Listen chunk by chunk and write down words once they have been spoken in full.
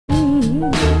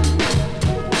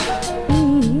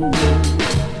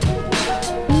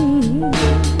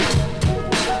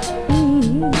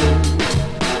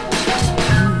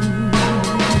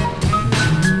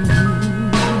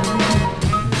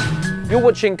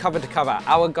watching Cover to Cover,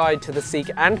 our guide to the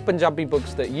Sikh and Punjabi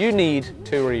books that you need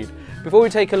to read. Before we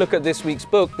take a look at this week's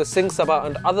book, the Singh Sabha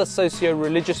and other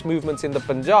socio-religious movements in the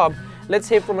Punjab, let's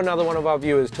hear from another one of our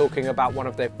viewers talking about one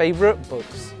of their favourite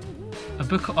books. A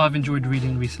book I've enjoyed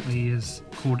reading recently is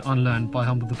called Unlearn by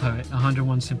Humble the Poet,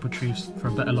 101 Simple Truths for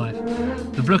a Better Life.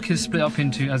 The book is split up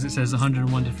into, as it says,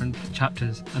 101 different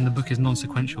chapters, and the book is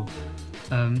non-sequential.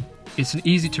 It's an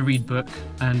easy to read book,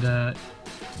 and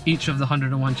each of the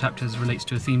 101 chapters relates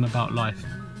to a theme about life.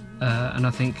 And I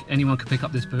think anyone could pick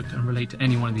up this book and relate to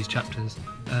any one of these chapters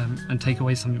and take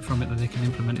away something from it that they can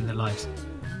implement in their lives.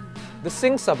 The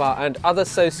Singh Sabha and other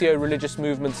socio-religious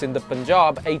movements in the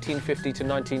Punjab, 1850 to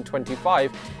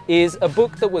 1925, is a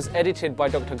book that was edited by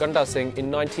Dr. Ganda Singh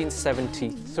in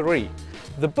 1973.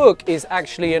 The book is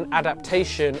actually an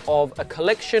adaptation of a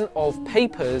collection of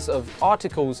papers, of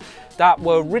articles that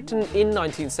were written in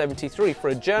 1973 for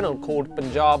a journal called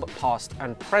Punjab Past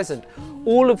and Present.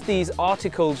 All of these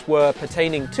articles were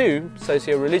pertaining to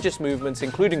socio-religious movements,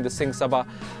 including the Singh Sabha,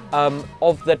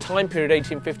 of the time period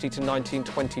 1850 to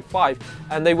 1925,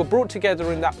 and they were brought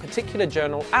together in that particular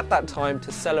journal at that time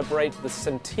to celebrate the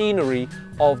centenary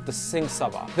of the Singh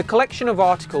Sabha. The collection of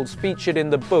articles featured in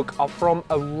the book are from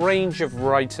a range of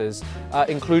writers,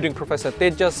 including Professor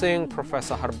Teja Singh,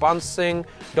 Professor Harwinder Singh,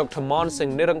 Dr. Man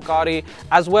Singh Nirankari,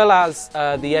 as well as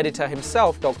the editor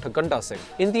himself, Dr. Ganda Singh.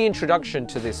 In the introduction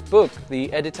to this book,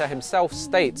 the editor himself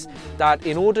states that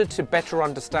in order to better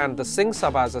understand the Singh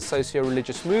Sabha as a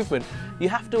socio-religious movement, you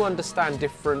have to understand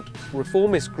different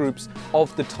reformist groups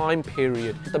of the time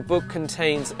period. The book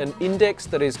contains an index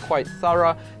that is quite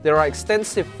thorough. There are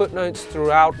extensive footnotes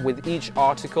throughout with each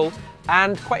article,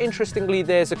 and quite interestingly,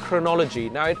 there's a chronology.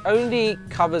 Now, it only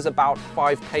covers about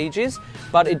 5 pages,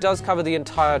 but it does cover the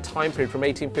entire time period from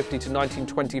 1850 to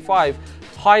 1925,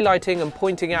 highlighting and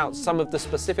pointing out some of the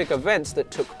specific events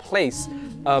that took place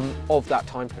of that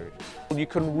time period. You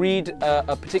can read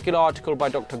a particular article by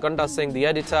Dr. Ganda Singh, the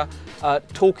editor,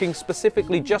 talking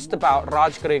specifically just about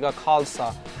Raj Karega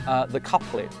Khalsa, the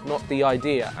couplet, not the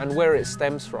idea, and where it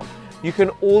stems from. You can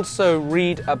also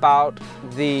read about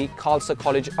the Khalsa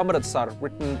College Amritsar,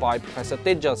 written by Professor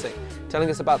Teja Singh, telling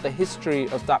us about the history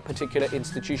of that particular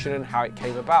institution and how it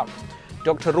came about.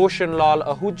 Dr. Roshan Lal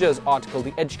Ahuja's article,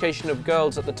 The Education of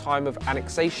Girls at the Time of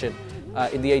Annexation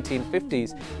in the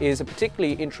 1850s, is a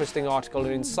particularly interesting article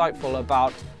and insightful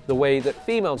about the way that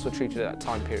females were treated at that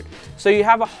time period. So you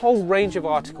have a whole range of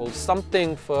articles,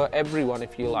 something for everyone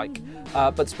if you like,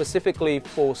 but specifically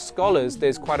for scholars,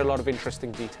 there's quite a lot of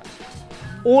interesting detail.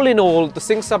 All in all, the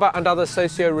Singh Sabha and other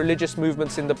socio-religious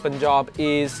movements in the Punjab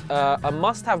is a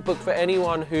must-have book for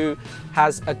anyone who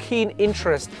has a keen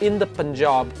interest in the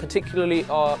Punjab, particularly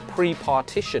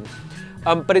pre-partition.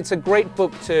 But it's a great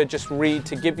book to just read,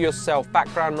 to give yourself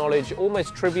background knowledge,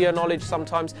 almost trivia knowledge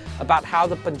sometimes, about how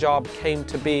the Punjab came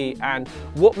to be and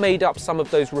what made up some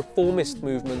of those reformist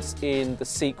movements in the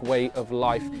Sikh way of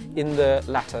life in the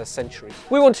latter century.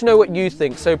 We want to know what you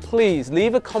think, so please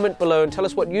leave a comment below and tell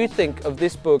us what you think of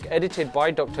this book edited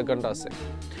by Dr. Ganda Singh.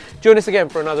 Join us again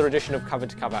for another edition of Cover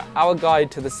to Cover, our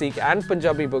guide to the Sikh and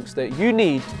Punjabi books that you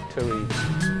need to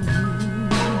read.